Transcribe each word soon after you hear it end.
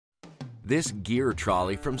This gear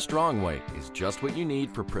trolley from Strongway is just what you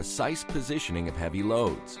need for precise positioning of heavy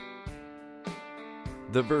loads.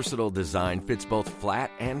 The versatile design fits both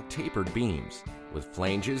flat and tapered beams, with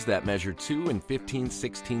flanges that measure 2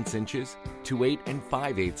 15/16 inches to 8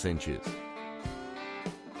 5/8 inches.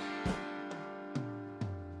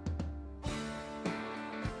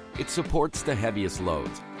 It supports the heaviest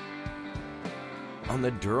loads on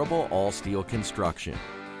the durable all-steel construction.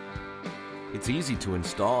 It's easy to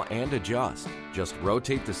install and adjust. Just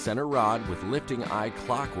rotate the center rod with lifting eye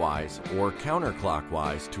clockwise or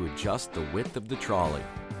counterclockwise to adjust the width of the trolley.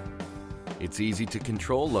 It's easy to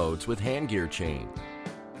control loads with hand gear chain.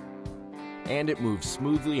 And it moves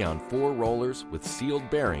smoothly on 4 rollers with sealed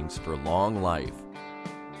bearings for long life.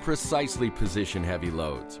 Precisely position heavy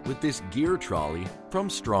loads with this gear trolley from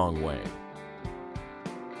Strongway.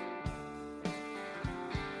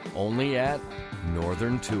 Only at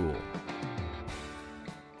Northern Tool.